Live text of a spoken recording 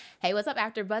Hey, what's up,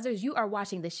 AfterBuzzers? You are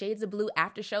watching the Shades of Blue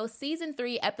After Show, Season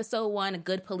 3, Episode 1,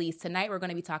 Good Police. Tonight, we're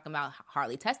going to be talking about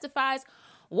Harley testifies,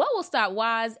 what will stop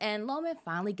Waz, and Loman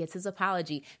finally gets his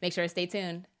apology. Make sure to stay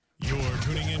tuned. You're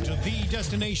tuning into the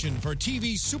destination for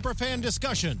TV superfan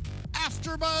discussion,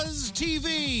 AfterBuzz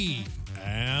TV.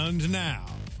 And now,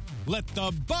 let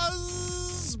the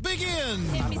buzz begin.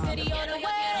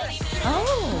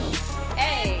 Oh,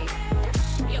 hey.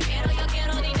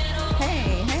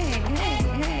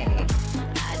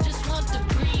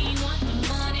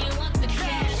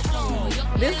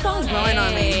 This song's growing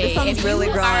on me. This song's really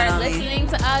growing on me. If you are listening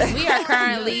to us, we are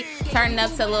currently turning up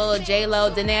to little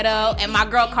J-Lo, Dinero, and my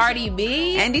girl Cardi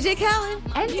B. And DJ Khaled.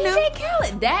 And DJ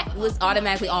Khaled. That was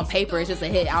automatically on paper. It's just a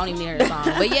hit. I don't even hear the song.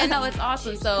 But yeah, no, it's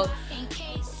awesome. So, in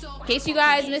case you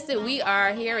guys missed it, we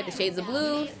are here at the Shades of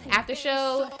Blue After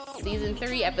Show, Season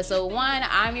 3, Episode 1.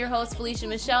 I'm your host, Felicia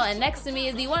Michelle, and next to me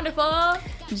is the wonderful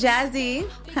Jazzy.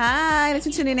 Hi, thanks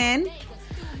for tuning in.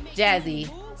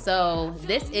 Jazzy. So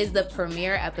this is the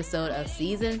premiere episode of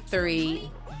Season 3.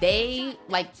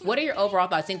 What are your overall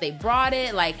thoughts? Think they brought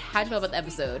it? How'd you feel about the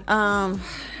episode?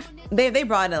 They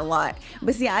brought it a lot.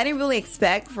 But see, I didn't really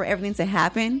expect for everything to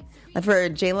happen. Like for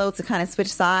J-Lo to kind of switch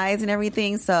sides and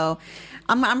everything. So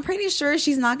I'm pretty sure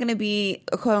she's not going to be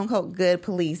a quote unquote good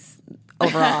police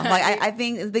overall. I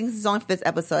think this is only for this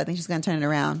episode. I think she's going to turn it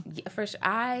around. Yeah, for sure.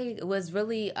 I was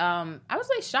really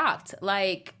shocked.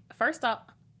 First off,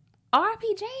 R.I.P.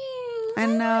 James. I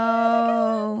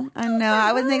know.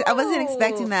 I wasn't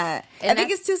expecting that. And I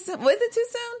think it's too soon. Was it too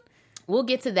soon? We'll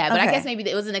get to that, but okay. I guess maybe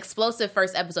it was an explosive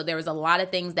first episode. There was a lot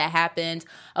of things that happened.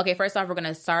 Okay, first off, we're going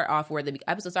to start off where the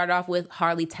episode started off with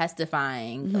Harley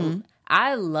testifying. Mm-hmm.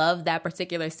 I love that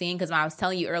particular scene because when I was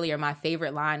telling you earlier, my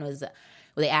favorite line was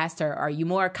they asked her, "Are you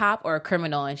more a cop or a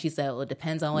criminal?" And she said, "Well, it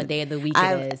depends on what day of the week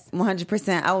it is."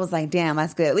 100%. I was like, damn,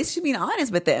 that's good. At least she's being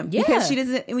honest with them. Yeah. Because she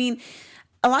doesn't,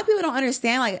 a lot of people don't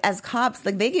understand, as cops,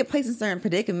 they get placed in certain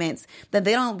predicaments that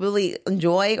they don't really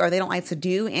enjoy or they don't like to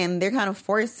do, and they're kind of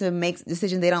forced to make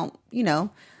decisions they don't,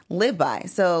 live by.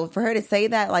 So for her to say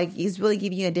that, he's really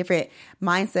giving you a different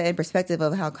mindset and perspective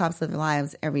of how cops live their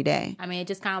lives every day. It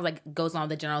just kind of goes on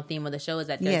the general theme of the show is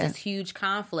that there's this huge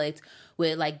conflict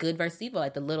with good versus evil,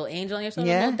 the little angel on your shoulder,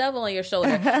 the little devil on your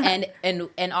shoulder,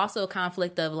 and also a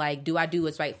conflict of do I do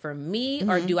what's right for me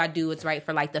or do I do what's right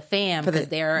for the fam, because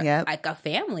they're a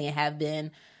family and have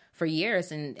been for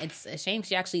years, and it's a shame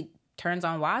she actually turns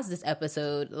on Waz this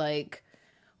episode.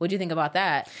 What do you think about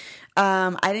that?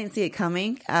 I didn't see it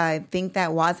coming. I think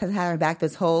that Waz has had her back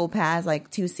this whole past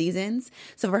 2 seasons.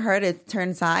 So for her to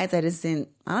turn sides, I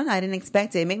didn't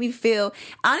expect it. It made me feel,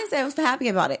 honestly, I was happy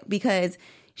about it because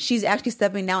she's actually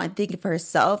stepping down and thinking for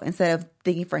herself instead of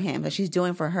thinking for him. That she's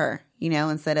doing for her,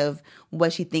 instead of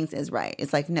what she thinks is right.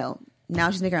 It's no.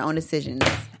 Now she's making her own decisions.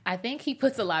 I think he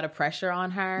puts a lot of pressure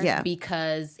on her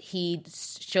because he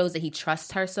shows that he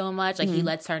trusts her so much. He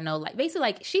lets her know,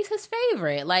 basically, she's his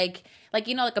favorite. Like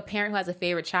a parent who has a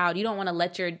favorite child, you don't want to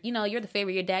let you're the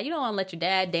favorite of your dad. You don't want to let your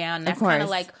dad down. And that's kind of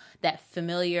that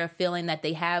familiar feeling that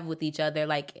they have with each other.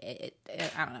 I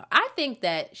don't know. I think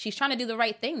that she's trying to do the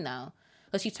right thing, though.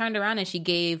 But she turned around and she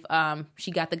got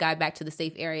the guy back to the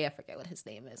safe area. I forget what his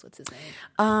name is. What's his name?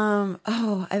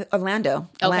 Orlando.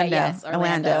 Okay, yes,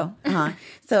 Orlando. Uh-huh.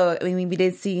 So, we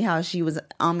did see how she was,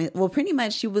 pretty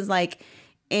much she was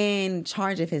in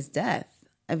charge of his death.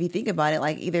 If you think about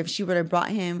it, either if she would have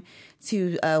brought him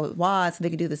to Waz so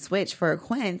they could do the switch for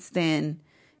Quince, then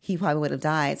he probably would have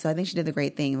died. So I think she did the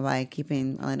great thing by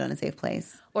keeping Orlando in a safe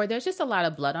place. Or there's just a lot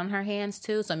of blood on her hands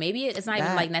too. So maybe it's not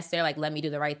even necessarily let me do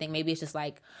the right thing. Maybe it's just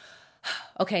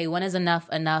okay, when is enough,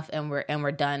 and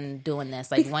we're done doing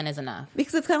this. When is enough?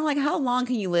 Because it's kind of how long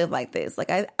can you live like this?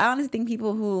 I honestly think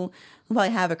people who probably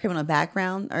have a criminal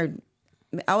background, or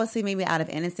I would say maybe out of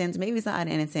innocence, maybe it's not out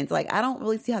of innocence. I don't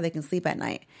really see how they can sleep at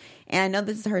night. And I know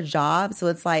this is her job, so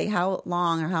it's how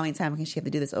long or how many times can she have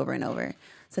to do this over and over?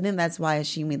 So I think that's why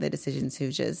she made the decision to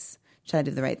just try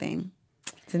to do the right thing.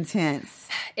 It's intense.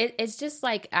 It's just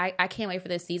I can't wait for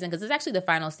this season because it's actually the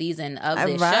final season of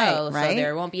this show. Right. So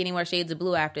there won't be any more Shades of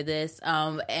Blue after this.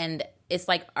 And it's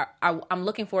I'm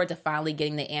looking forward to finally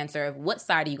getting the answer of what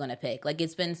side are you going to pick.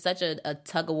 It's been such a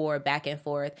tug of war back and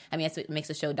forth. It makes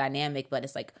the show dynamic, but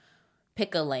it's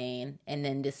pick a lane and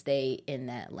then just stay in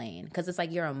that lane. Because it's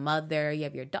you're a mother, you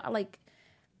have your daughter.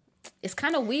 It's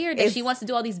kind of weird that she wants to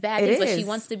do all these bad things, but she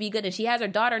wants to be good. And she has her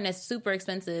daughter in this super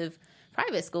expensive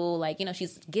private school, like, you know,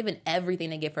 she's given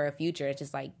everything to give her a future. It's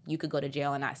just like, you could go to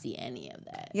jail and not see any of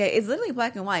that. Yeah, it's literally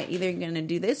black and white. Either you're going to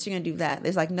do this, you're going to do that.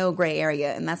 There's like no gray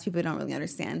area, and that's people don't really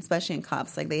understand, especially in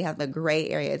cops. Like, they have the gray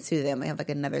area to them. They have like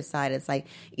another side. It's like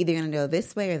either you're going to go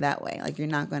this way or that way. Like, you're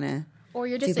not going to. Or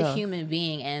you're just a human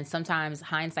being, and sometimes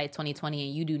hindsight 2020,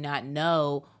 and you do not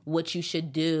know what you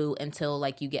should do until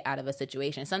like you get out of a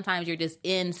situation. Sometimes you're just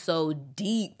in so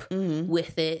deep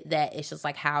with it that it's just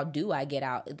like, how do I get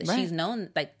out? Right. She's known,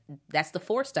 like, that's the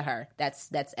force to her.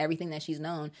 That's everything that she's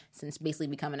known since basically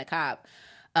becoming a cop.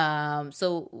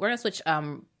 So we're gonna switch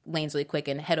lanes really quick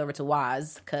and head over to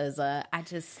Waz, because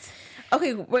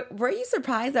okay. Were you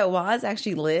surprised that Waz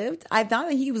actually lived? I thought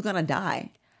that he was gonna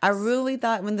die. I really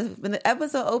thought when the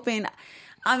episode opened,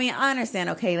 I mean, I understand.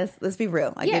 Okay, let's be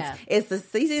real. Like, it's the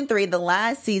season 3, the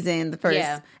last season, the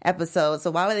first episode.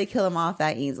 So why would they kill him off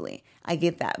that easily? I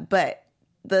get that, but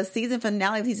the season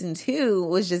finale of season 2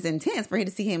 was just intense for him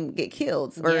to see him get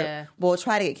killed, or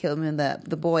try to get killed. And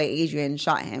the boy Adrian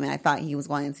shot him, and I thought he was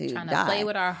going to trying die. To play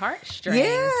with our heartstrings.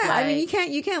 Yeah, like, I mean,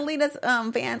 you can't lead us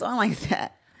fans on like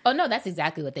that. Oh, no, that's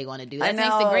exactly what they want to do. That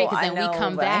makes it great, because then we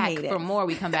come back for more.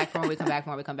 We come back for more. We come back for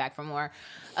more. We come back for more.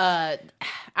 I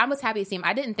was happy to see him.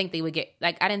 I didn't think they would get,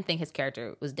 like, I didn't think his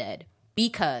character was dead,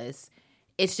 because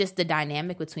it's just the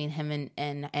dynamic between him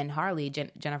and Harley,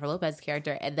 Jennifer Lopez's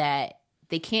character, that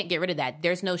they can't get rid of that.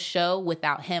 There's no show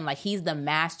without him. Like, he's the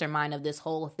mastermind of this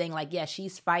whole thing. Like, yeah,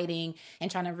 she's fighting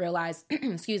and trying to realize,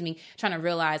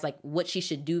 like, what she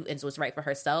should do and what's right for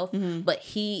herself. Mm-hmm. But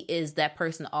he is that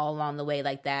person all along the way,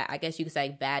 like that. I guess you could say,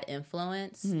 like, bad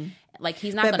influence. Mm-hmm. Like,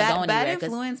 he's not going to go anywhere. Bad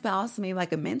influence, but also maybe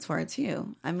like a mentor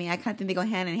too. I mean, I kind of think they go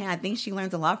hand in hand. I think she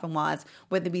learns a lot from Waz,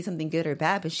 whether it be something good or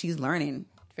bad, but she's learning.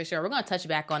 For sure. We're going to touch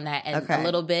back on that in a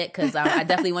little bit, because I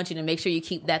definitely want you to make sure you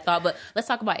keep that thought. But let's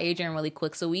talk about Adrian really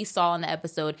quick. So we saw in the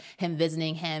episode him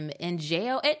visiting him in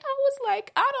jail, and I was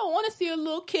like, I don't want to see a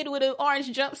little kid with an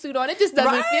orange jumpsuit on. It just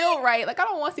doesn't feel right. Like, I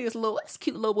don't want to see this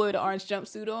cute little boy with an orange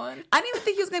jumpsuit on. I didn't even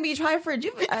think he was going to be tried for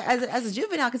as a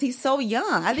juvenile, because he's so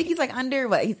young. I think he's like under,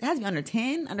 what? He has to be under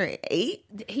 10, under 8?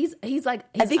 He's like,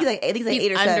 I think he's like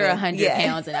 8 or 7. Under 100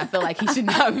 pounds, and I feel like he should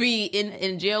not be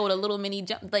in jail with a little mini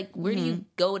jump. Like, where do you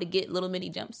go to get little mini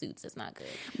jumpsuits? That's not good.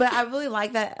 But I really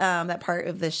like that part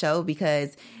of the show,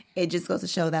 because it just goes to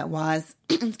show that Waz,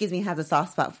 has a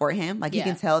soft spot for him. Like, you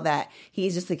can tell that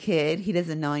he's just a kid. He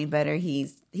doesn't know any better. He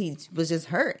was just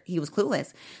hurt. He was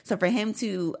clueless. So for him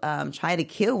to try to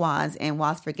kill Waz, and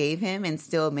Waz forgave him and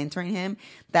still mentoring him,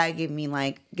 that gave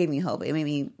me hope. It made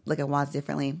me look at Waz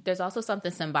differently. There's also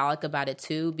something symbolic about it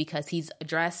too, because he's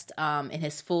dressed in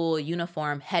his full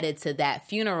uniform, headed to that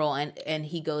funeral, and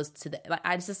he goes to the. Like,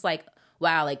 I was just like,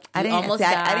 wow, like, you almost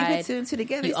died. I didn't put 2 and 2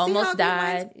 together. You almost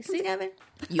died. Together.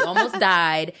 You almost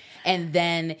died, and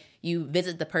then you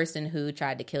visit the person who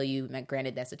tried to kill you.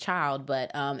 Granted, that's a child,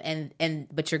 but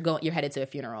but you're headed to a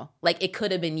funeral. Like, it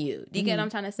could have been you. Do you get what I'm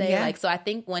trying to say? Yeah. Like, so I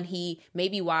think when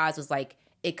maybe Waz was like,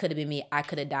 it could have been me. I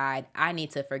could have died. I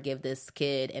need to forgive this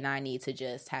kid, and I need to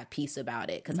just have peace about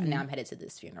it, because now I'm headed to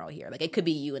this funeral here. Like, it could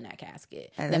be you in that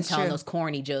casket. Them telling those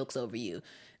corny jokes over you.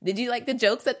 Did you like the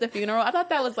jokes at the funeral? I thought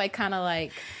that was like kind of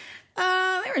like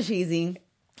they were cheesy.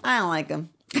 I don't like them.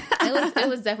 It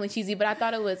was definitely cheesy, but I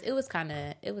thought it was kind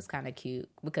of cute,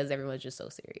 because everyone was just so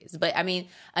serious. But I mean,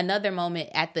 another moment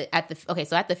at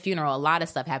the funeral, a lot of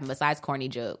stuff happened besides corny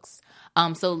jokes.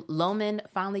 So Loman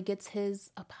finally gets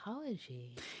his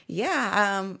apology.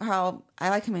 Yeah, how I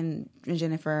like him and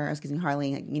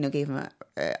Harley, gave him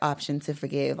an option to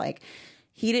forgive. Like,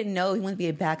 he didn't know he wanted to be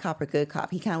a bad cop or good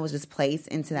cop. He kind of was just placed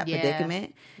into that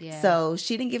predicament. Yeah. So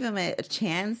she didn't give him a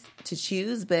chance to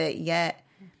choose, but yet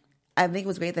I think it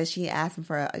was great that she asked him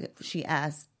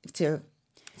to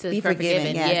be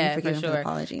forgiven. Yeah, be forgiven for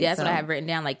sure. For that's what I have written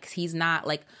down. Like, he's not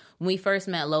like, when we first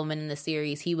met Loman in the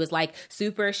series, he was like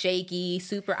super shaky,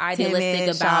 super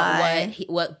idealistic about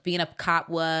what being a cop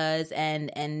was,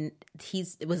 and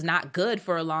it was not good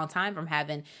for a long time from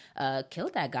having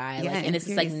killed that guy. Yeah, and it's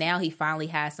just like, now he finally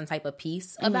has some type of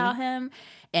peace about him,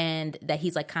 and that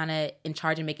he's like kind of in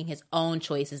charge of making his own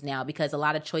choices now, because a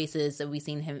lot of choices that we've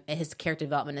seen him, his character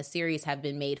development in the series, have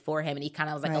been made for him, and he kind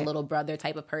of was like a little brother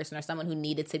type of person, or someone who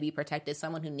needed to be protected,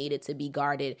 someone who needed to be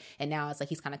guarded, and now it's like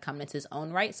he's kind of coming into his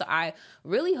own right. So I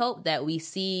really hope that we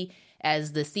see,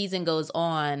 as the season goes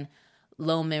on,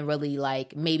 Loman really,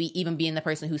 like, maybe even being the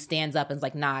person who stands up and is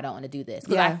like, nah, I don't want to do this.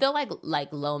 Because I feel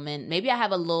like Loman, maybe I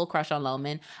have a little crush on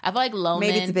Loman. I feel like Loman,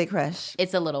 maybe it's a big crush.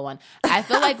 It's a little one. I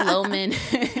feel like Loman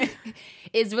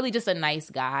is really just a nice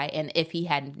guy, and if he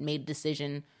had made a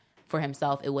decision for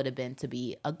himself, it would have been to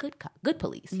be a good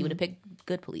police. He would have picked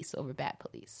good police over bad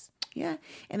police. Yeah.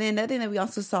 And then another thing that we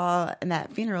also saw in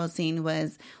that funeral scene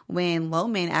was when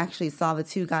Loman actually saw the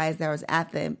two guys that was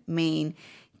at the main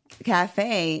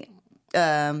cafe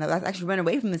that was actually running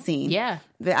away from the scene. Yeah.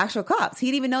 The actual cops. He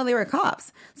didn't even know they were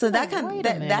cops. So that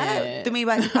threw me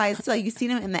by surprise. So you see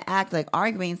them in the act like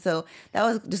arguing. So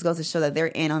that just goes to show that they're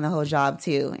in on the whole job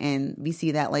too. And we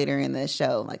see that later in the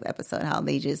show, like the episode, how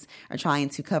they just are trying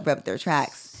to cover up their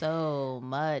tracks. So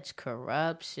much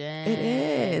corruption. It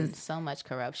is. So much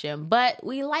corruption. But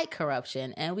we like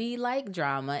corruption and we like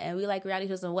drama and we like reality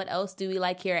shows. And what else do we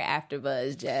like here at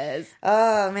AfterBuzz, Jazz?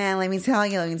 Oh man, let me tell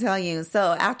you.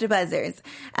 So AfterBuzzers,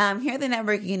 here at the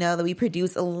network, you know that we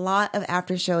produce a lot of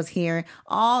after shows here.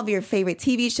 All of your favorite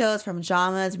TV shows from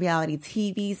dramas, reality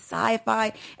TV,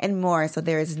 sci-fi, and more. So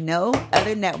there is no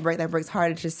other network that works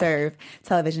harder to serve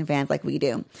television fans like we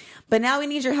do. But now we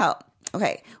need your help.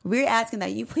 Okay, we're asking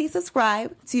that you please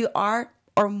subscribe to our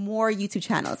or more YouTube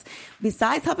channels.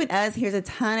 Besides helping us, here's a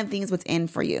ton of things within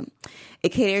for you. It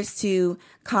caters to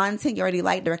content you already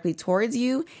like directly towards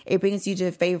you. It brings you to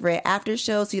your favorite after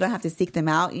shows so you don't have to seek them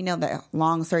out. You know, that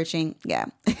long searching. Yeah.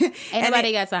 Ain't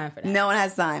nobody got time for that. No one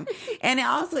has time. And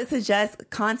it suggests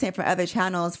content for other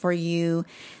channels for you,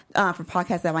 for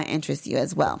podcasts that might interest you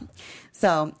as well.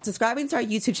 So subscribing to our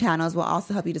YouTube channels will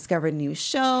also help you discover new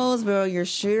shows where you're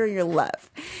sure you'll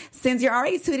love. Since you're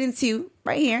already tuned into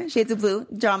right here, Shades of Blue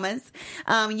dramas,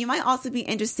 you might also be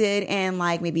interested in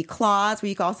like maybe Claws, where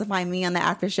you can also find me on the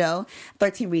After Show,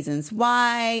 13 Reasons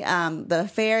Why, The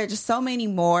Affair, just so many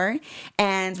more.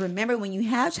 And remember, when you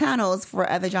have channels for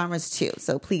other genres too.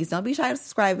 So please don't be shy of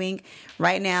subscribing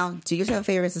right now. Do yourself a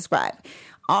favor and subscribe.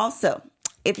 Also,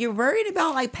 if you're worried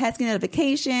about like pesky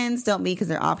notifications, don't be, because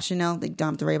they're optional. Like, don't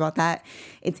have to worry about that.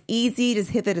 It's easy.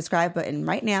 Just hit the subscribe button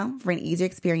right now for an easier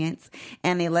experience.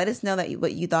 And they let us know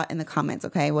what you thought in the comments,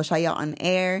 okay? We'll shout you out on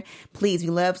air. Please, we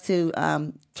love to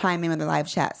chime in with the live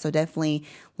chat. So definitely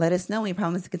let us know. We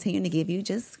promise to continue to give you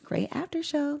just great after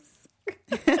shows.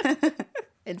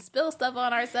 And spill stuff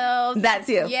on ourselves. That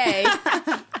too. Yay.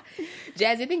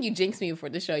 Jazz, I think you jinxed me before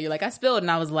the show. You're like, I spilled.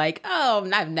 And I was like, oh,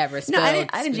 I've never spilled. No,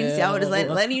 I didn't jinx you. I was just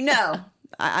letting you know.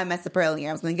 I messed up earlier.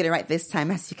 I was going to get it right this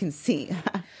time, as you can see.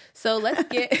 So let's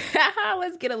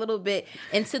get a little bit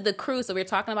into the crew. So we're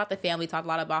talking about the family. Talked a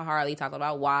lot about Harley. Talked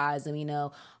about Waz, and we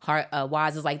know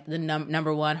Waz is like the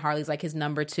number one. Harley's like his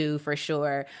number two for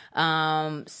sure.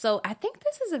 So I think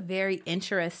this is a very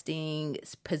interesting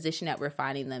position that we're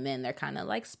finding them in. They're kind of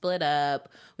like split up.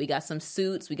 We got some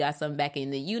suits. We got some back in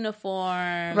the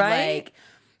uniform. Right. Like,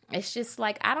 it's just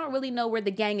like, I don't really know where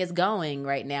the gang is going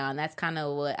right now, and that's kind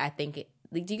of what I think.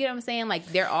 Do you get what I'm saying? Like,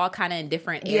 they're all kind of in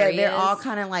different areas. Yeah, they're all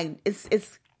kind of like,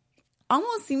 it's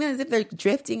almost seeming as if they're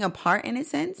drifting apart in a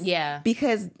sense. Yeah.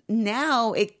 Because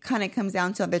now it kind of comes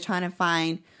down to they're trying to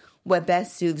find what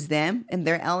best suits them in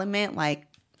their element. Like,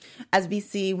 as we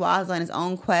see Waz on his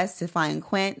own quest to find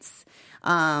Quince.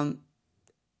 You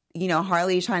know,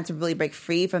 Harley trying to really break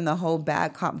free from the whole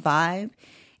bad cop vibe.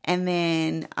 And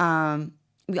then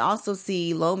we also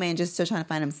see Loman just still trying to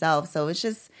find himself. So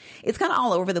it's kind of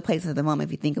all over the place at the moment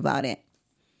if you think about it.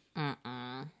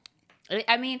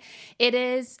 I mean, it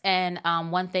is. And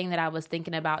one thing that I was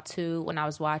thinking about too when I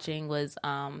was watching was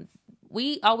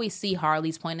we always see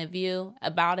Harley's point of view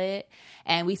about it.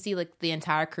 And we see like the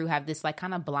entire crew have this like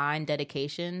kind of blind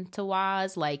dedication to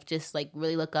Waz, like just like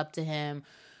really look up to him,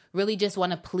 really just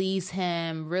want to please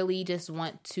him, really just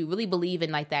want to really believe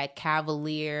in like that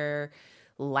cavalier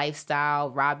lifestyle,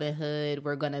 Robin Hood.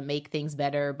 We're gonna make things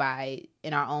better by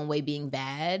in our own way being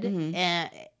bad.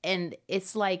 And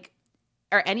it's like,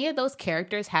 are any of those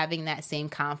characters having that same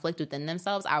conflict within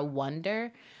themselves? I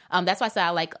wonder. That's why I said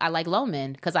I like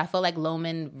Loman, because I feel like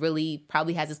Loman really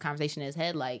probably has this conversation in his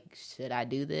head, like, should I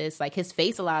do this? Like, his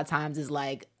face a lot of times is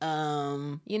like,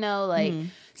 you know, like,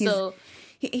 so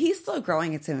he's still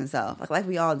growing into himself, like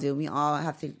we all do. We all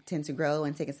have to tend to grow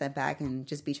and take a step back and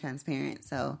just be transparent.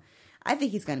 So I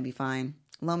think he's going to be fine.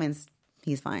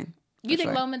 He's fine. You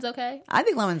think Loman's okay? I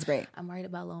think Loman's great. I'm worried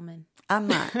about Loman. I'm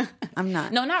not.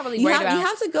 No, not really worried about. You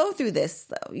have to go through this,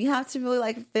 though. You have to really,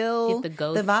 like, feel the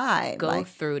vibe. Go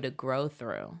through to grow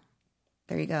through.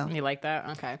 There you go. You like that?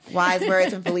 Okay. Wise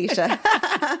words from Felicia.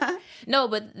 No,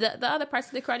 but the other parts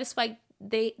of the crew, I just like,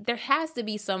 there has to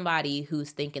be somebody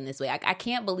who's thinking this way. I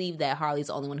can't believe that Harley's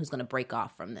the only one who's going to break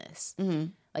off from this.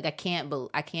 Like, I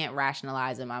can't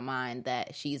rationalize in my mind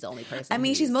that she's the only person. I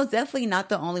mean, she's most definitely not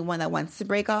the only one that wants to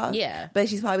break off. Yeah. But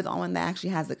she's probably the only one that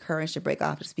actually has the courage to break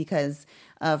off just because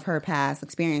of her past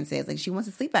experiences. Like, she wants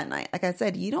to sleep at night. Like I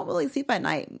said, you don't really sleep at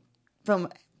night from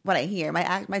what I hear.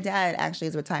 My dad actually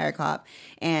is a retired cop,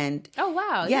 and oh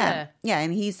wow, yeah,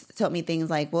 and he's told me things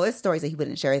like, well, it's stories that he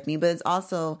wouldn't share with me, but it's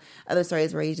also other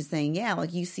stories where he's just saying, yeah,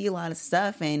 like you see a lot of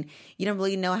stuff and you don't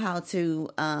really know how to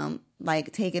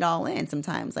like take it all in.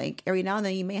 Sometimes, like every now and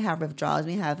then, you may have withdrawals,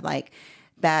 you may have like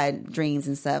bad dreams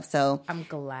and stuff. So I'm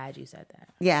glad you said that.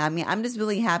 Yeah, I mean, I'm just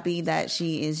really happy that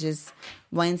she is just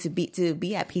wanting to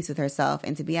be at peace with herself,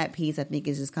 and to be at peace, I think,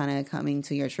 is just kind of coming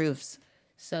to your truths.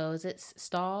 So is it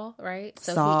Stahl, right?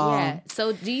 So Stahl. Yeah.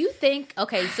 So do you think?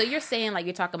 Okay, so you're saying like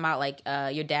you're talking about like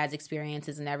your dad's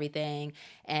experiences and everything,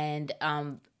 and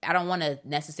I don't want to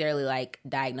necessarily like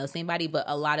diagnose anybody, but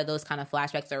a lot of those kind of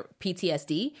flashbacks are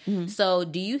PTSD. Mm-hmm. So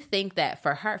do you think that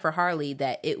for Harley,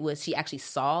 that it was she actually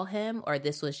saw him, or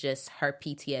this was just her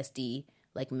PTSD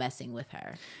like messing with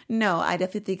her? No, I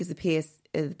definitely think it's a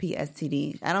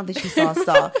PSTD. I don't think she saw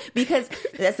Stahl because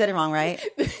I said it wrong, right?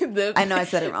 I know I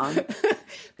said it wrong.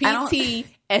 PTSD.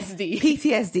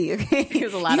 Okay,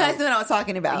 there's a lot. You guys knew what I was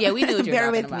talking about. Yeah, we knew what you were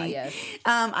talking about. Me. Yes.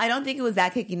 I don't think it was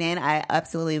that kicking in. I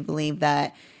absolutely believe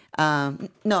that.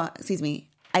 No, excuse me.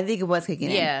 I think it was kicking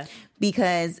in. Yeah,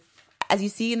 because as you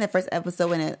see in the first episode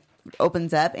when it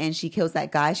opens up and she kills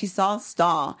that guy, she saw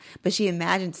Stahl, but she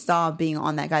imagined Stahl being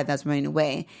on that guy that's running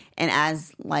away. And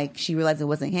as like she realized it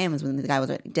wasn't him, was when the guy was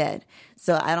already dead.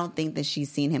 So I don't think that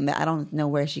she's seen him. That I don't know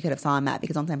where she could have saw him at,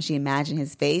 because sometimes she imagined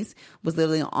his face was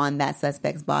literally on that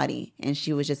suspect's body, and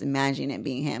she was just imagining it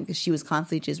being him because she was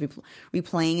constantly just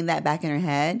replaying that back in her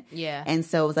head. Yeah. And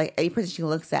so it was like every person she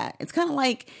looks at, it's kind of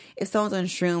like if someone's on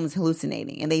shrooms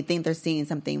hallucinating and they think they're seeing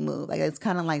something move. Like it's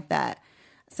kind of like that.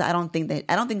 So I don't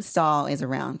think Stahl is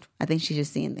around. I think she's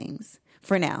just seeing things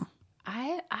for now.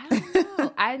 I don't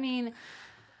know. I mean,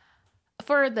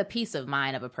 for the peace of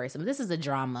mind of a person, this is a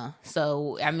drama.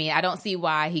 So, I mean, I don't see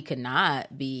why he could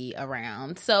not be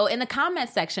around. So in the comment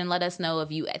section, let us know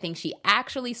if you think she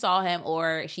actually saw him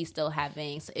or she's still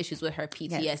having issues with her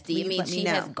PTSD. Yes, I mean, she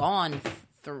has gone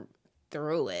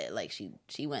through it. Like she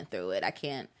went through it.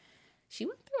 She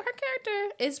went through, her character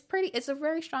it's a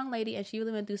very strong lady, and she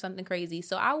really went through something crazy.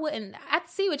 So I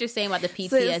see what you're saying about the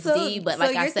PTSD, but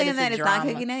like I said, it's a drama. So you're saying that it's not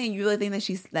kicking in, and you really think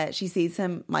that she sees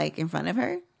him like in front of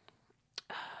her?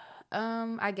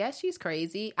 I guess she's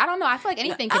crazy. I don't know. I feel like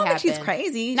anything could happen. I don't think she's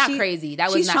crazy. Not crazy.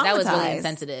 That was really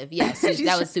insensitive. Yes,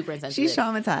 that was super insensitive. She's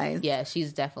traumatized. Yeah,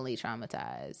 she's definitely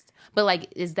traumatized. But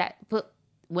like,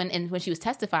 when she was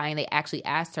testifying, they actually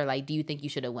asked her, like, do you think you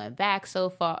should have went back so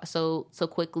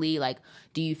quickly? Like,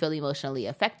 do you feel emotionally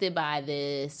affected by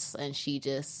this? And she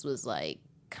just was like,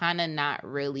 kind of not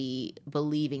really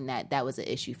believing that was an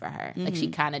issue for her. Mm-hmm. Like, she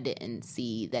kind of didn't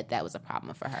see that was a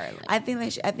problem for her. Like, I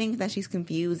think that she's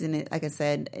confused, and like I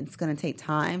said, it's going to take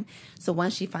time. So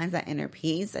once she finds that inner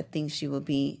peace, I think she will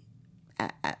be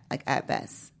at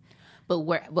best. But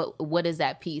what is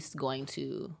that peace going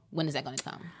to? When is that going to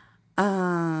come?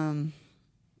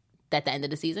 At the end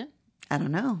of the season? I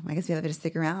don't know. I guess you have to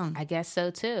stick around. I guess so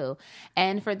too.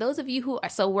 And for those of you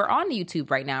so we're on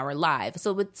YouTube right now. We're live.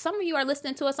 So but some of you are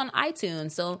listening to us on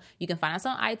iTunes. So you can find us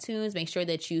on iTunes. Make sure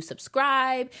that you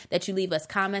subscribe, that you leave us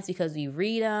comments because we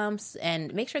read them,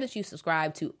 and make sure that you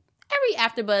subscribe to every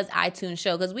AfterBuzz iTunes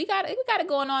show, because we got it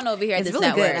going on over here at this really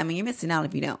network. Good. I mean, you're missing out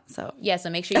if you don't. So yeah. So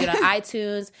make sure you get on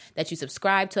iTunes, that you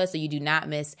subscribe to us so you do not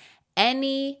miss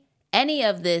any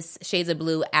of this Shades of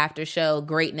Blue after show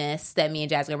greatness that me and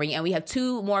Jazz are going to bring you. And we have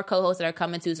 2 more co-hosts that are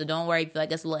coming too, so don't worry if you feel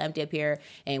like it's a little empty up here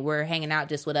and we're hanging out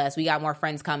just with us. We got more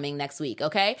friends coming next week,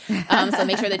 okay? So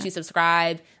make sure that you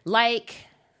subscribe,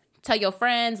 tell your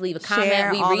friends, leave a comment.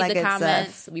 Share, we read the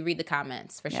comments. Stuff. We read the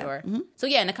comments for sure. Mm-hmm. So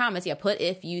yeah, in the comments, put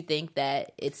if you think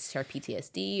that it's her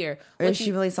PTSD or if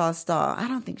she really saw Stahl. I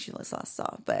don't think she really saw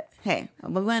Stahl, but hey,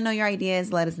 we want to know your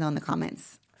ideas. Let us know in the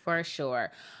comments. For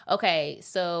sure. Okay,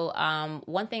 so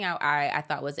one thing I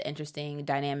thought was an interesting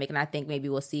dynamic, and I think maybe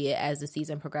we'll see it as the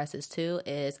season progresses too,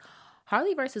 is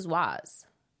Harley versus Waz.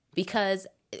 Because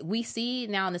we see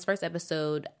now in this first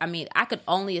episode, I mean, I could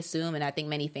only assume, and I think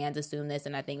many fans assume this,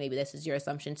 and I think maybe this is your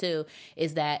assumption too,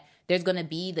 is that there's going to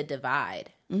be the divide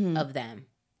of them.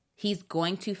 He's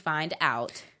going to find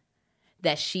out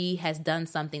that she has done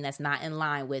something that's not in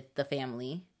line with the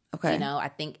family. Okay. I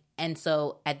think, and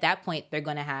so at that point, they're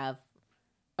going to have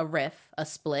a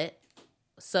split.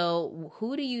 So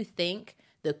who do you think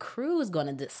the crew is going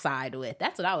to decide with?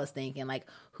 That's what I was thinking. Like,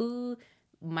 who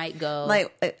might go?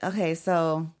 Like, okay,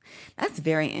 so that's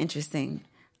very interesting.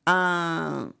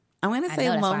 I'm going to say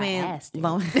Loman.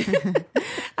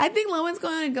 I think Loman's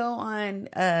going to go on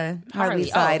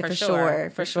Harley's side for sure.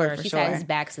 For sure. She's had his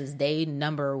back since day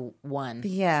number 1.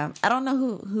 Yeah. I don't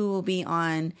know who will be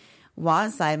on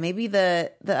Waz's side. Maybe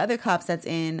the other cops that's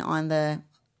in on the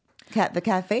the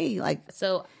cafe,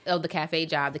 the cafe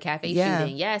job, the cafe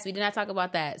shooting. Yes, we did not talk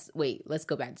about that. Wait, let's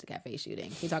go back to the cafe shooting.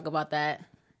 Can you talk about that?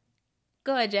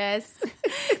 Go ahead, Jess.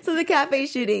 So the cafe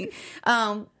shooting.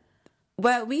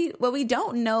 What we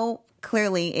don't know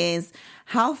clearly is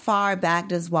how far back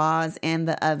does Waz and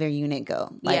the other unit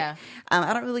go. I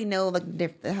don't really know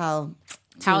how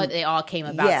they all came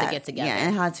about to get together. Yeah,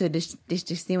 and how to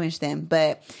distinguish them.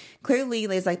 But clearly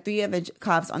there's 3 other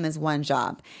cops on this one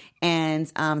job.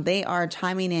 And they are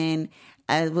chiming in,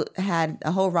 had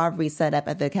a whole robbery set up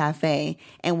at the cafe,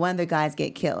 and one of the guys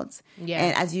get killed. Yeah.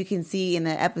 And as you can see in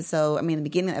the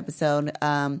beginning of the episode,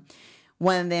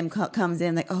 one of them comes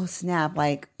in oh snap,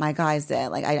 my guy's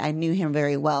dead. I knew him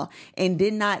very well, and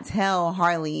did not tell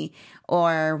Harley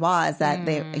or Waz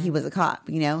that he was a cop,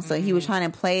 So he was trying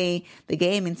to play the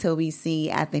game until we see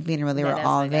at the funeral they were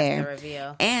all there.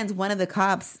 And one of the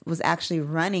cops was actually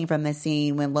running from the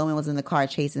scene when Loman was in the car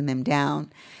chasing them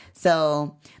down.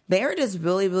 So they were just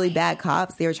really, really bad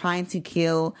cops. They were trying to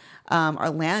kill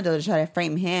Orlando to try to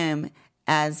frame him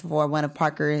as for one of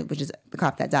Parker, which is the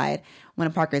cop that died, one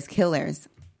of Parker's killers.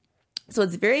 So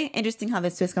it's very interesting how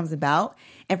this twist comes about.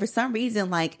 And for some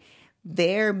reason,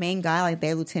 their main guy,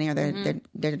 their lieutenant or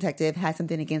their detective, has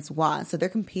something against Waz, so they're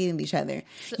competing with each other.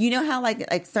 So, you know how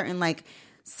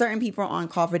certain people are on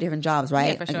call for different jobs,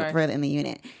 right? Yeah, for sure. In the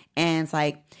unit, and it's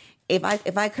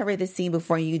if I cover this scene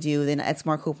before you do, then it's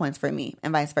more cool points for me,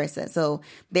 and vice versa. So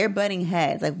they're butting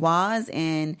heads. Waz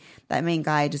and that main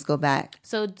guy just go back.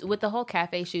 So with the whole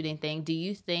cafe shooting thing, do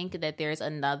you think that there's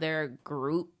another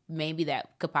group maybe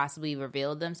that could possibly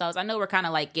reveal themselves? I know we're kind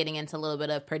of getting into a little bit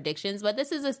of predictions, but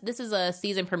this is a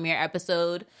season premiere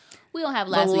episode. We don't have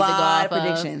last week to go off of.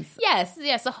 Predictions.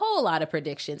 Yes, a whole lot of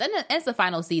predictions, and it's the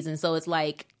final season, so it's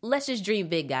let's just dream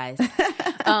big, guys.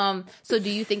 So do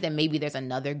you think that maybe there's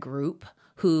another group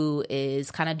who is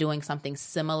kind of doing something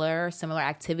similar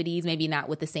activities, maybe not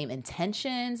with the same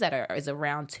intentions that is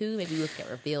around too? Maybe we'll get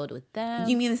revealed with them.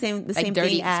 You mean the same dirty,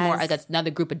 thing as... It's more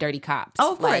another group of dirty cops.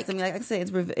 Oh, of course. Like I said,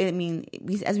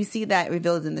 as we see that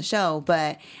revealed in the show,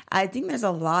 but I think there's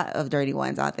a lot of dirty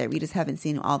ones out there. We just haven't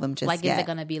seen all of them just yet. Is it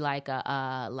going to be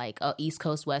a East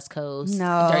Coast, West Coast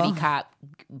dirty cop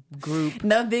group?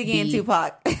 No Biggie and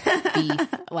Tupac.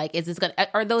 Beef. Is this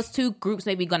are those two groups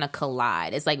maybe going to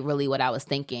collide? It's really what I was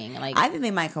thinking. I think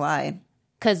they might collide.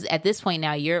 Because at this point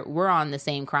now, we're on the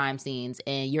same crime scenes,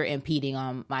 and you're impeding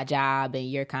on my job, and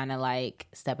you're kind of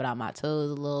stepping on my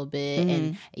toes a little bit,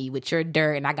 and you with your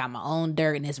dirt, and I got my own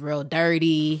dirt, and it's real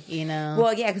dirty,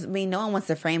 Well, yeah, because no one wants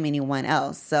to frame anyone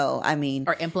else, so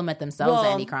or implement themselves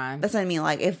in any crime. That's what I mean.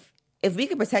 If we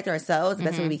can protect ourselves the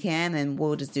best way we can, then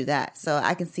we'll just do that. So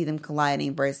I can see them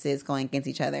colliding versus going against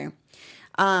each other.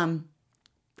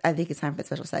 I think it's time for a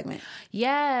special segment.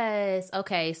 Yes.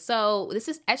 Okay. So this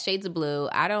is at Shades of Blue.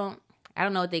 I don't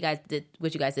know what you guys did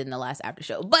in the last after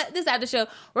show, but this after show,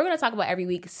 we're going to talk about every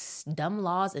week dumb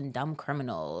laws and dumb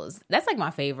criminals. That's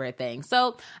my favorite thing.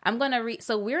 So I'm going to read.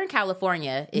 So we're in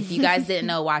California. If you guys didn't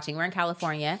know watching, we're in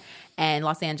California and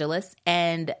Los Angeles.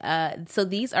 And so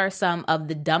these are some of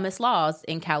the dumbest laws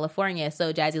in California.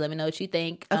 So Jazzy, let me know what you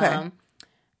think. Okay.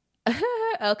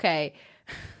 Okay.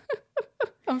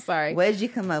 I'm sorry. What did you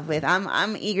come up with?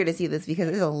 I'm eager to see this because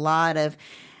there's a lot of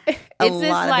dumb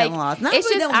laws. It's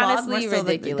just honestly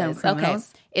ridiculous. Okay.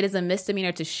 It is a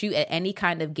misdemeanor to shoot at any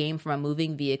kind of game from a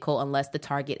moving vehicle unless the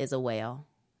target is a whale.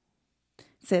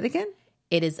 Say it again.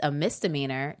 It is a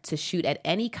misdemeanor to shoot at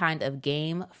any kind of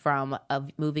game from a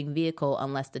moving vehicle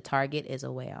unless the target is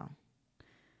a whale.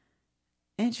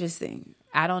 Interesting.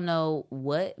 I don't know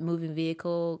what moving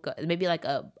vehicle, maybe like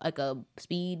a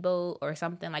speedboat or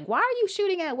something. Why are you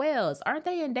shooting at whales? Aren't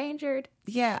they endangered?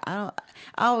 Yeah, I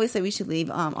always say we should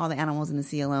leave all the animals in the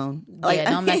sea alone.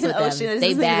 Don't mess with them.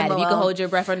 They bad. If you can hold your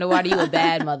breath underwater, you a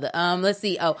bad mother. Let's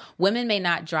see. Oh, women may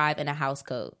not drive in a house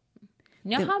coat.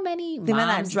 You know how many moms they may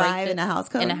not drive in a house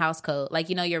coat? In a house coat,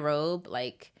 your robe,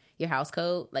 your house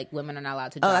coat. Women are not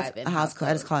allowed to drive in a house coat.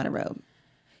 I just call it a robe.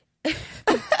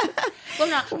 Well,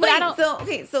 no, but I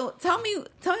don't. So tell me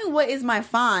what is my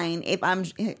fine if I'm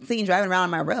seen driving around in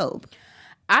my robe?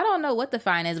 I don't know what the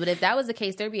fine is, but if that was the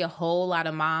case, there'd be a whole lot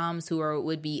of moms who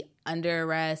would be under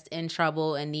arrest, in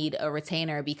trouble, and need a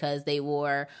retainer because they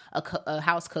wore a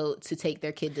house coat to take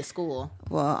their kid to school.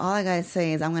 Well, all I gotta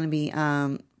say is I'm gonna be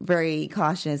very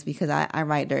cautious because I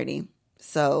ride dirty.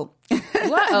 So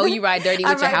what? Oh, you ride dirty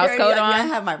with your house coat on? I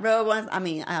have my robe on.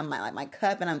 I have my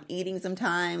cup, and I'm eating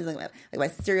sometimes, my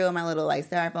cereal, my little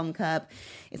styrofoam cup.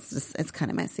 It's kind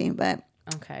of messy, but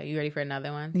okay. You ready for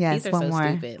another one? Yes, these are one so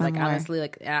more. Stupid. Honestly,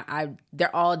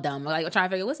 they're all dumb. I'm trying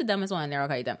to figure what's the dumbest one. They're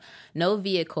okay dumb. No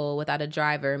vehicle without a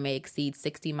driver may exceed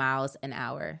 60 miles an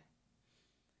hour.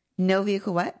 No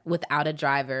vehicle what? Without a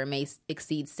driver may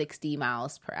exceed 60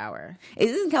 miles per hour.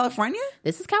 Is this in California?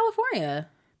 This is California.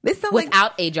 This sounds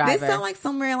without a driver. This sounds like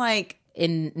somewhere like...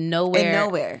 In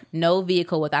nowhere. No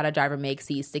vehicle without a driver may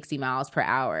exceed 60 miles per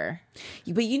hour.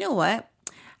 But you know what?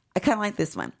 I kind of like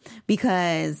this one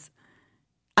because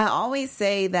I always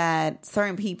say that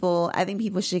certain people, I think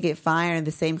people should get fined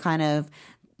the same kind of,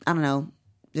 I don't know,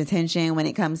 detention when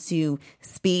it comes to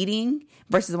speeding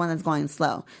versus the one that's going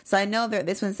slow. So I know that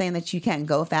this one's saying that you can't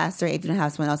go faster if you don't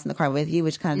have someone else in the car with you,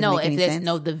 which kind of doesn't make any sense.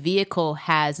 No, the vehicle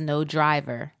has no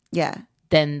driver. Yeah.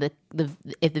 Then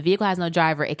if the vehicle has no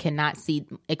driver, it cannot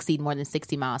exceed more than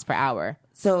 60 miles per hour.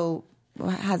 So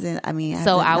hasn't, I mean...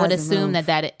 So I would assume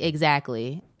that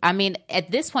exactly... I mean,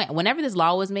 at this point, whenever this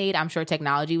law was made, I'm sure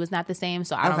technology was not the same,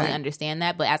 so I don't really understand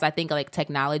that. But as I think of like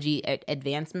technology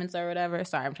advancements or whatever,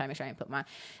 sorry, I'm trying to make sure I didn't put my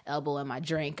elbow in my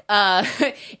drink.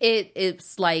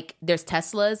 It's like there's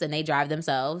Teslas and they drive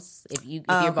themselves. If you're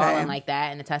balling like that,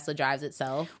 and the Tesla drives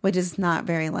itself, which is not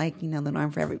very like the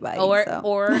norm for everybody.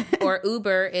 Or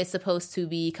Uber is supposed to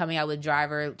be coming out with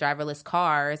driverless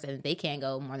cars, and they can't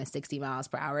go more than 60 miles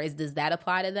per hour. Does that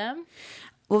apply to them?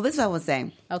 Well, this is what I would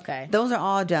say. Okay. Those are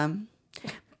all dumb.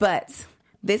 But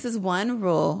this is one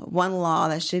rule, one law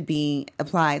that should be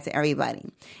applied to everybody.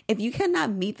 If you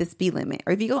cannot meet the speed limit,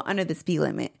 or if you go under the speed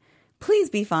limit, please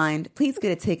be fined. Please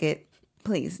get a ticket.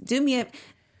 Please. Do me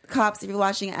cops, if you're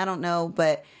watching, I don't know,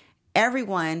 but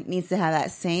everyone needs to have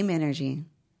that same energy.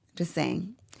 Just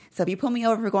saying. So if you pull me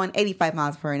over for going 85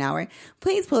 miles per hour,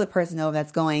 please pull the person over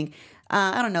that's going,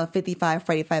 55,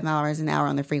 45 miles an hour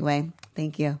on the freeway.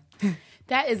 Thank you.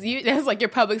 That's like your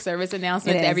public service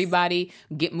announcement to everybody.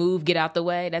 Get out the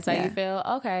way. That's how you feel?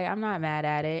 Okay, I'm not mad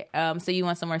at it. So you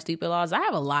want some more stupid laws? I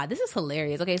have a lot. This is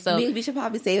hilarious. Okay, so... We should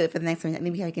probably save it for the next one.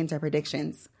 Maybe we can get into our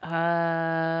predictions. I'm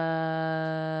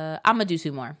going to do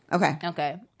 2 more. Okay.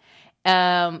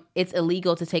 It's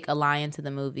illegal to take a lion to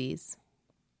the movies.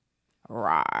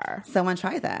 Rawr. Someone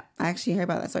tried that. I actually heard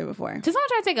about that story before. Did someone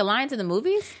try to take a lion to the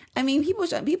movies? I mean,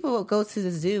 people go to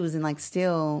the zoos and like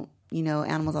steal...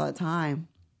 animals all the time.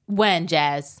 When,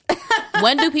 Jazz?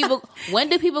 when do people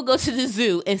go to the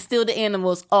zoo and steal the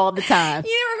animals all the time?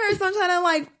 You never heard someone trying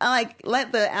to like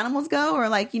let the animals go or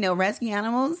rescue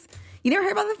animals? You never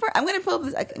heard about this before? I'm gonna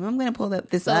pull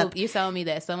this up. So you're telling me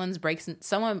that someone breaks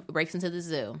into the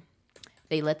zoo,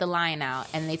 they let the lion out,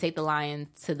 and they take the lion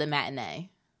to the matinee.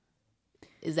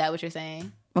 Is that what you're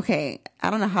saying? Okay, I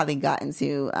don't know how they got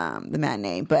into the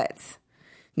matinee, but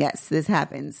yes, this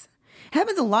happens.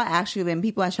 Happens a lot actually when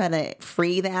people try to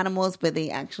free the animals, but they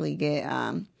actually get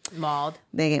mauled.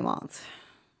 They get mauled.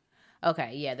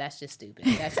 Okay, yeah, that's just stupid.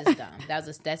 That's just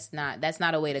dumb. That's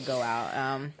not a way to go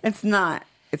out. It's not.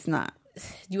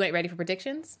 You ain't ready for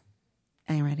predictions?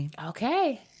 I ain't ready.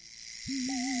 Okay.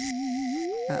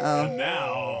 Uh-oh. And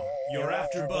now your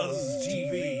AfterBuzz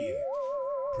TV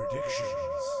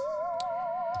predictions.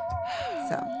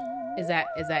 So. Is that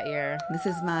your...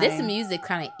 This music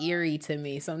kind of eerie to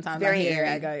me. Sometimes very I hear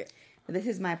eerie. This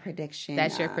is my prediction.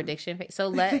 That's your prediction. So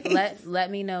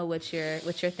let me know what you're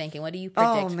thinking. What do you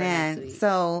predict for next week?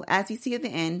 So as you see at the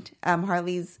end,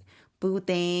 Harley's boo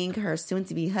thing, her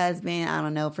soon-to-be husband, I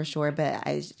don't know for sure,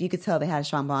 but you could tell they had a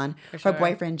strong bond. Her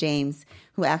boyfriend, James,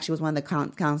 who actually was one of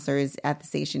the counselors at the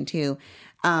station too,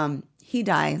 he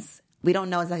dies. We don't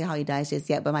know exactly how he dies just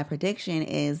yet, but my prediction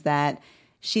is that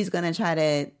she's going to try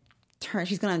to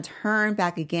turn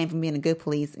back again from being a good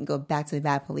police and go back to the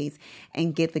bad police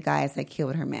and get the guys that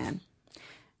killed her man.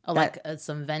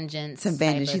 Some vengeance.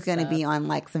 She's going to be on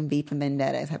like some V for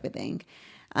Vendetta type of thing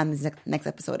on this next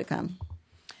episode to come.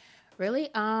 Really?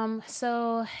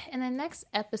 So in the next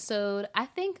episode, I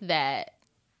think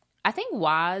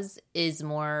Waz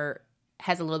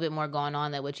has a little bit more going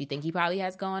on than what you think he probably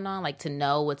has going on. Like to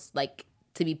know what's like,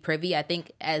 to be privy. I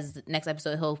think as the next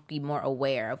episode, he'll be more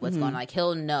aware of what's going on. Like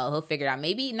he'll know, he'll figure it out.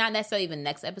 Maybe not necessarily even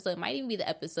next episode. It might even be the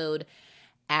episode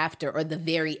after or the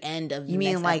very end of the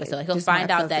next episode. He'll find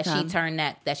out that she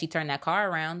turned that car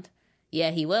around.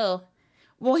 Yeah, he will.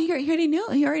 Well, he already knew.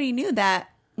 He already knew that.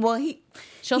 Well,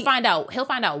 he'll find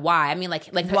out why. I mean, like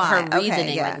her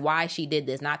reasoning, like why she did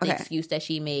this, not the excuse that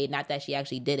she made, not that she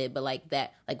actually did it, but like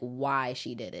why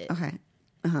she did it. Okay.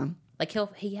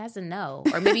 Like he has to know,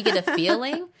 or maybe get a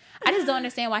feeling. I just don't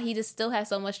understand why he just still has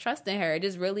so much trust in her. It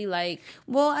just really like.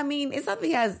 Well, I mean, it's not that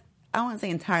he has. I don't want to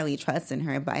say entirely trust in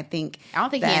her, but I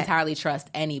don't think he entirely trusts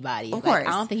anybody. Of course,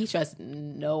 I don't think he trusts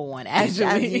no one.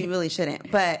 Actually, he really shouldn't.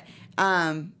 But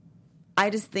I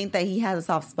just think that he has a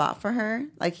soft spot for her.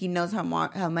 Like he knows how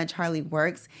much Harley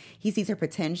works. He sees her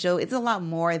potential. It's a lot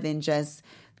more than just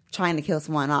trying to kill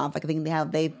someone off. Like I think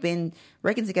they've been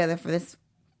working together for this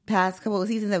past couple of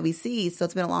seasons that we see, so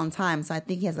it's been a long time. So I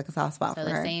think he has like a soft spot for her.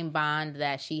 So the same bond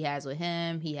that she has with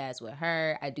him, he has with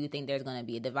her. I do think there's going to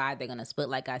be a divide. They're going to split,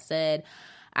 like I said.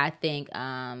 I think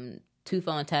Tufo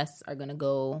and Tess are going to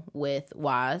go with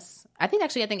Waz. I think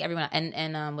everyone,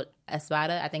 and with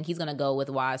Espada, I think he's going to go with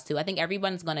Waz too. I think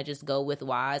everyone's going to just go with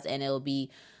Waz, and it'll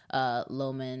be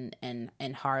Loman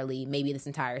and Harley maybe this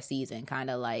entire season, kind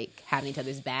of like having each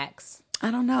other's backs. I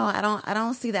don't know. I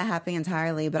don't see that happening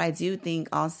entirely, but I do think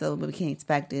also what we can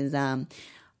expect is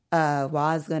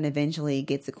Waz going to eventually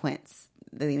get to Quince.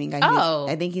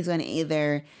 I think he's going to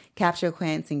either capture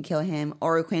Quince and kill him,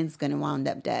 or Quince is going to wind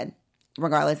up dead,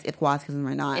 regardless if Waz kills him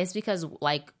or not. It's because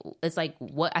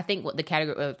what I think what the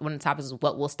category one of the topics is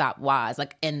what will stop Waz.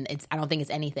 Like, and I don't think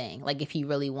it's anything. Like, if he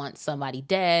really wants somebody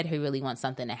dead, he really wants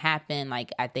something to happen.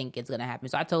 Like, I think it's going to happen.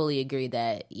 So I totally agree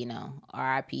that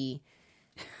R.I.P.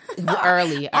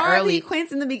 early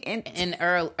Quince in the beginning,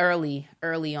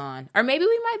 early on, or maybe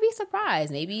we might be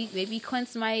surprised. Maybe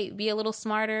Quince might be a little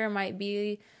smarter, might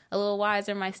be a little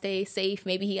wiser, might stay safe.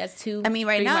 Maybe he has two. I mean,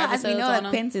 right now, as we know, that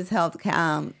Quince is held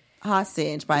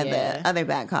hostage by the other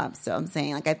bad cops. So I'm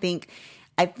saying, like,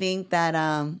 I think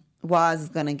that Waz is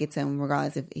gonna get to him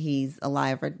regardless if he's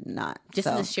alive or not. Just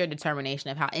the sheer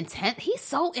determination of how intense he's.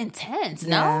 So intense,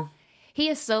 no. He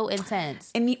is so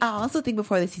intense. And I also think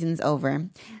before the season's over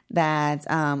that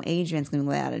Adrian's going to be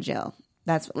let out of jail.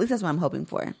 At least that's what I'm hoping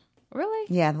for. Really?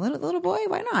 Yeah, the little boy.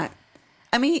 Why not?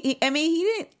 I mean, he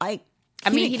didn't like.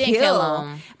 He didn't kill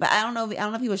him. But I don't know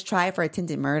if he was tried for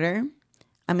attempted murder.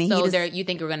 I mean, so you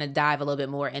think we're going to dive a little bit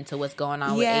more into what's going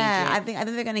on with Adrian? Yeah, I think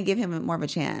they're going to give him more of a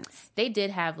chance. They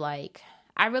did have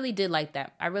I really did like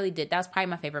that. I really did. That was probably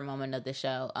my favorite moment of the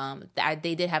show.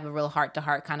 They did have a real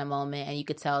heart-to-heart kind of moment, and you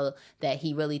could tell that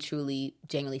he really, truly,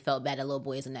 genuinely felt bad that little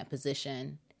boy is in that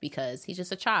position because he's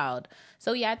just a child.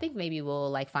 So, yeah, I think maybe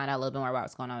we'll, find out a little bit more about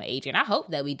what's going on with Adrian. I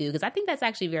hope that we do, because I think that's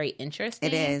actually very interesting.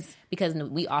 It is. Because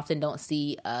we often don't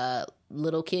see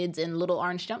little kids in little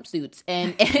orange jumpsuits.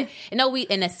 And, we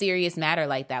in a serious matter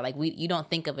like that. You don't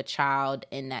think of a child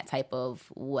in that type of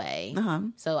way. Uh-huh.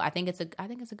 So I think it's a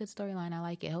good storyline. I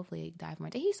like it. Hopefully dive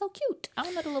more. He's so cute. I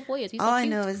don't know what the little boy is. He's so cute. All I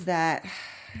know is that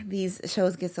these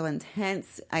shows get so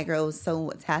intense. I grow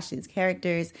so attached to these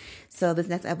characters. So this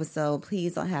next episode,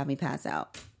 please don't have me pass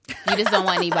out. You just don't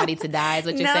want anybody to die, is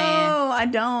what you're saying? No, I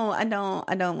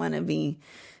don't want to be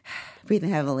breathing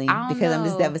heavily because I'm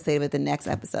just devastated with the next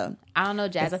episode. I don't know,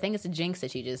 Jazz. I think it's a jinx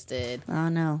that you just did. I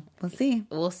don't know. We'll see.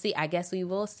 We'll see. I guess we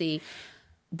will see.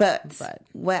 But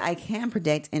what I can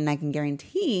predict and I can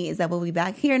guarantee is that we'll be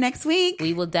back here next week.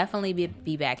 We will definitely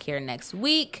be back here next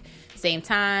week. Same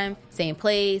time, same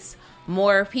place.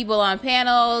 More people on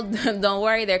panel. Don't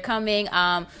worry, they're coming.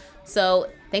 So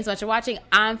thanks so much for watching.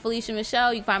 I'm Felicia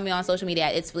Michelle. You can find me on social media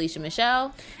at It's Felicia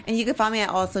Michelle. And you can find me at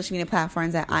all social media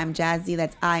platforms at I'm Jazzy.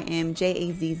 That's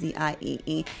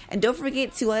IMJAZZIEE. And don't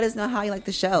forget to let us know how you like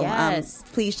the show. Yes.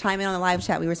 Please chime in on the live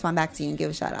chat. We respond back to you and give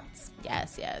us shout outs.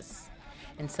 Yes.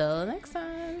 Until next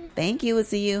time. Thank you. We'll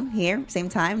see you here, same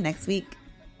time next week.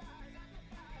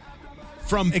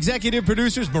 From executive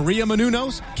producers Maria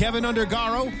Menounos, Kevin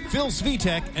Undergaro, Phil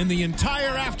Svitek, and the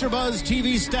entire AfterBuzz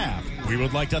TV staff, we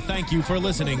would like to thank you for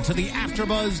listening to the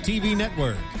AfterBuzz TV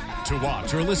network. To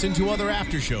watch or listen to other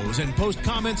after shows and post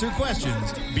comments or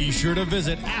questions, be sure to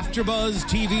visit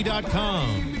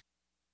AfterBuzzTV.com.